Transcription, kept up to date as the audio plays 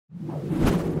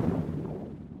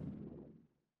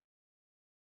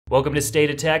Welcome to State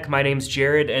of Tech. My name's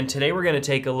Jared, and today we're going to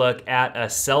take a look at a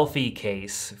selfie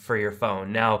case for your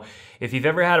phone. Now, if you've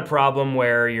ever had a problem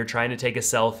where you're trying to take a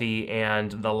selfie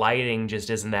and the lighting just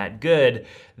isn't that good,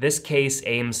 this case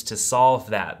aims to solve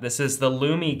that. This is the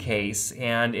LuMee case,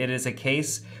 and it is a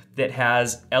case that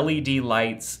has LED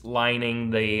lights lining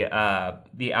the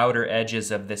outer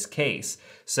edges of this case.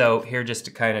 So here, just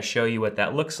to kind of show you what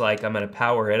that looks like, I'm going to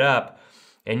power it up.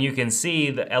 And you can see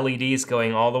the LEDs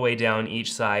going all the way down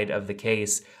each side of the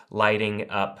case, lighting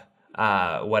up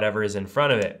whatever is in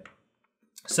front of it.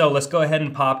 So let's go ahead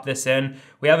and pop this in.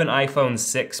 We have an iPhone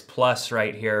 6 Plus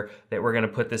right here that we're gonna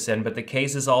put this in, but the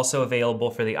case is also available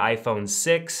for the iPhone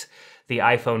 6, the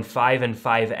iPhone 5 and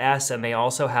 5S, and they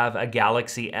also have a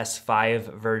Galaxy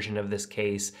S5 version of this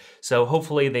case. So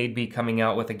hopefully they'd be coming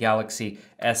out with a Galaxy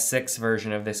S6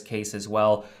 version of this case as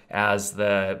well, as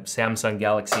the Samsung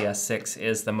Galaxy S6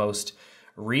 is the most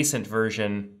recent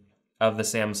version of the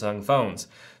Samsung phones.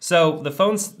 So the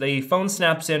phone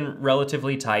snaps in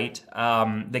relatively tight.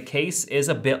 The case is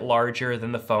a bit larger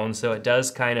than the phone, so it does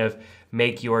kind of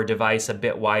make your device a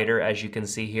bit wider, as you can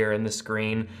see here in the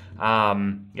screen.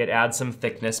 It adds some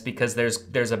thickness because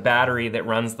there's a battery that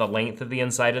runs the length of the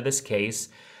inside of this case.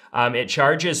 It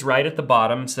charges right at the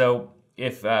bottom, so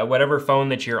if whatever phone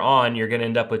that you're on, you're gonna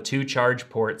end up with 2 charge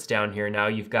ports down here. Now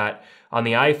you've got, on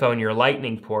the iPhone, your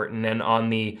Lightning port, and then on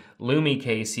the LuMee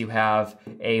case, you have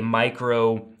a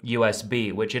micro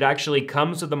USB, which it actually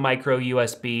comes with a micro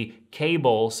USB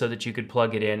cable so that you could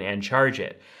plug it in and charge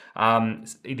it.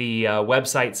 The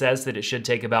website says that it should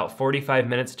take about 45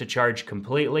 minutes to charge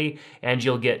completely, and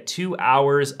you'll get 2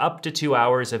 hours, up to 2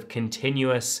 hours of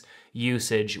continuous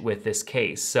usage with this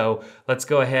case. So let's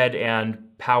go ahead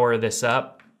and power this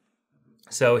up.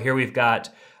 So here we've got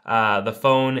the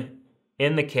phone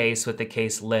in the case with the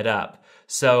case lit up.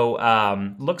 So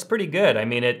looks pretty good. I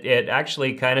mean, it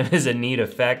actually kind of is a neat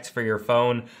effect for your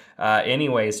phone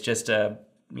anyways, just a,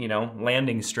 you know,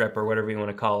 landing strip or whatever you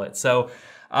want to call it. So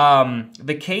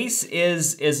the case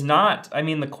is not, I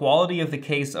mean, the quality of the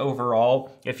case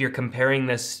overall, if you're comparing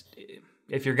this,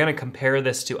 if you're going to compare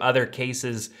this to other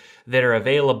cases that are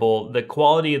available, the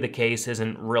quality of the case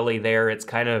isn't really there. It's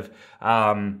kind of,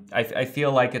 I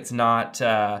feel like it's not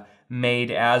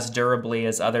made as durably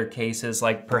as other cases,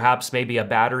 like perhaps maybe a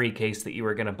battery case that you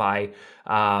were going to buy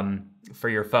for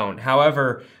your phone.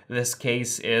 However, this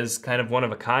case is kind of one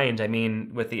of a kind. I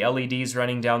mean, with the LEDs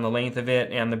running down the length of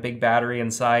it and the big battery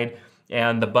inside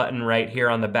and the button right here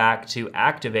on the back to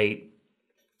activate,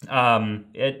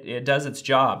 it does its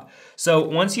job. So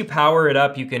once you power it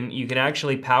up, you can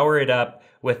actually power it up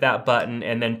with that button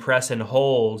and then press and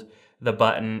hold the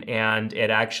button, and it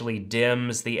actually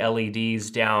dims the LEDs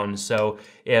down. So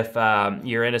if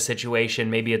you're in a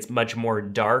situation, maybe it's much more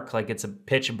dark, like it's a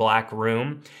pitch black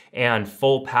room, and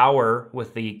full power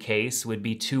with the case would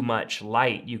be too much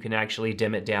light, you can actually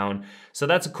dim it down. So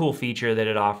that's a cool feature that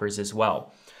it offers as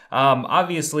well.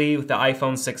 Obviously, with the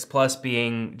iPhone 6 Plus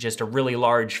being just a really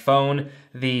large phone,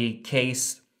 the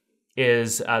case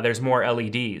is, there's more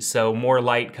LEDs, so more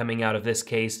light coming out of this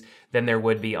case than there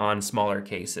would be on smaller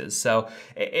cases. So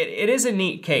it is a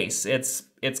neat case.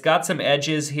 It's got some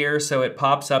edges here, so it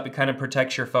pops up, it kind of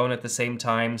protects your phone at the same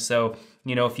time. So,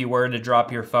 you know, if you were to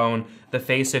drop your phone, the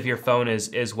face of your phone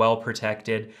is well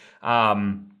protected.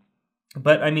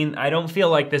 But I mean, I don't feel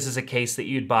like this is a case that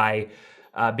you'd buy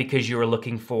because you were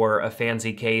looking for a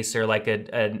fancy case or like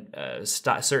a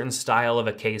certain style of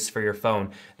a case for your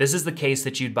phone. This is the case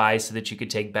that you'd buy so that you could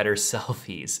take better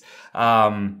selfies.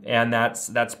 And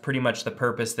that's pretty much the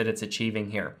purpose that it's achieving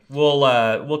here.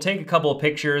 We'll take a couple of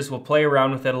pictures, we'll play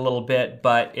around with it a little bit,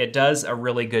 but it does a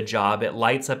really good job. It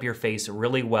lights up your face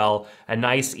really well, a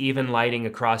nice even lighting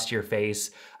across your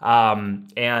face.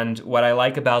 And what I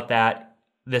like about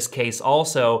this case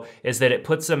also is that it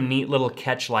puts some neat little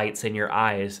catch lights in your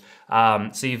eyes.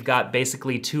 So you've got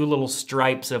basically 2 little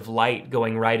stripes of light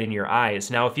going right in your eyes.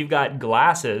 Now, if you've got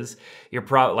glasses,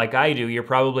 like I do, you're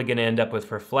probably gonna end up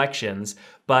with reflections.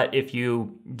 But if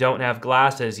you don't have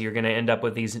glasses, you're gonna end up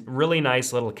with these really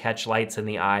nice little catch lights in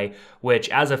the eye, which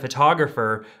as a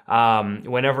photographer,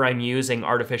 whenever I'm using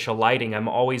artificial lighting, I'm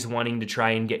always wanting to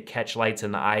try and get catch lights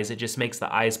in the eyes. It just makes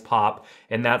the eyes pop,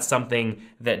 and that's something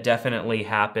that definitely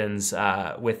happens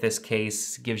with this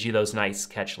case, gives you those nice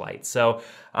catch lights. So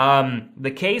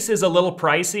the case is a little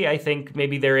pricey. I think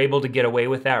maybe they're able to get away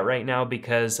with that right now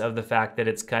because of the fact that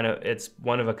it's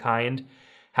one of a kind.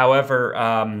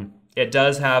 However, it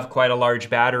does have quite a large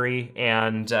battery,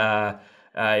 and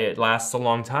it lasts a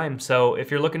long time. So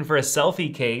if you're looking for a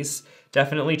selfie case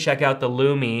definitely check out the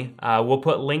LuMee. We'll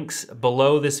put links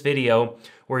below this video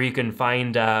where you can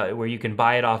find, where you can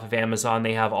buy it off of Amazon.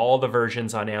 They have all the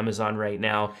versions on Amazon right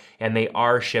now, and they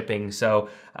are shipping. So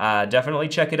definitely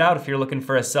check it out if you're looking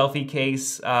for a selfie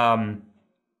case.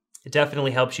 It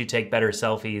definitely helps you take better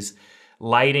selfies.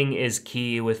 Lighting is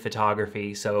key with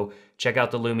photography, so check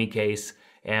out the LuMee case.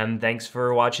 And thanks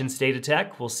for watching State of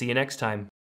Tech. We'll see you next time.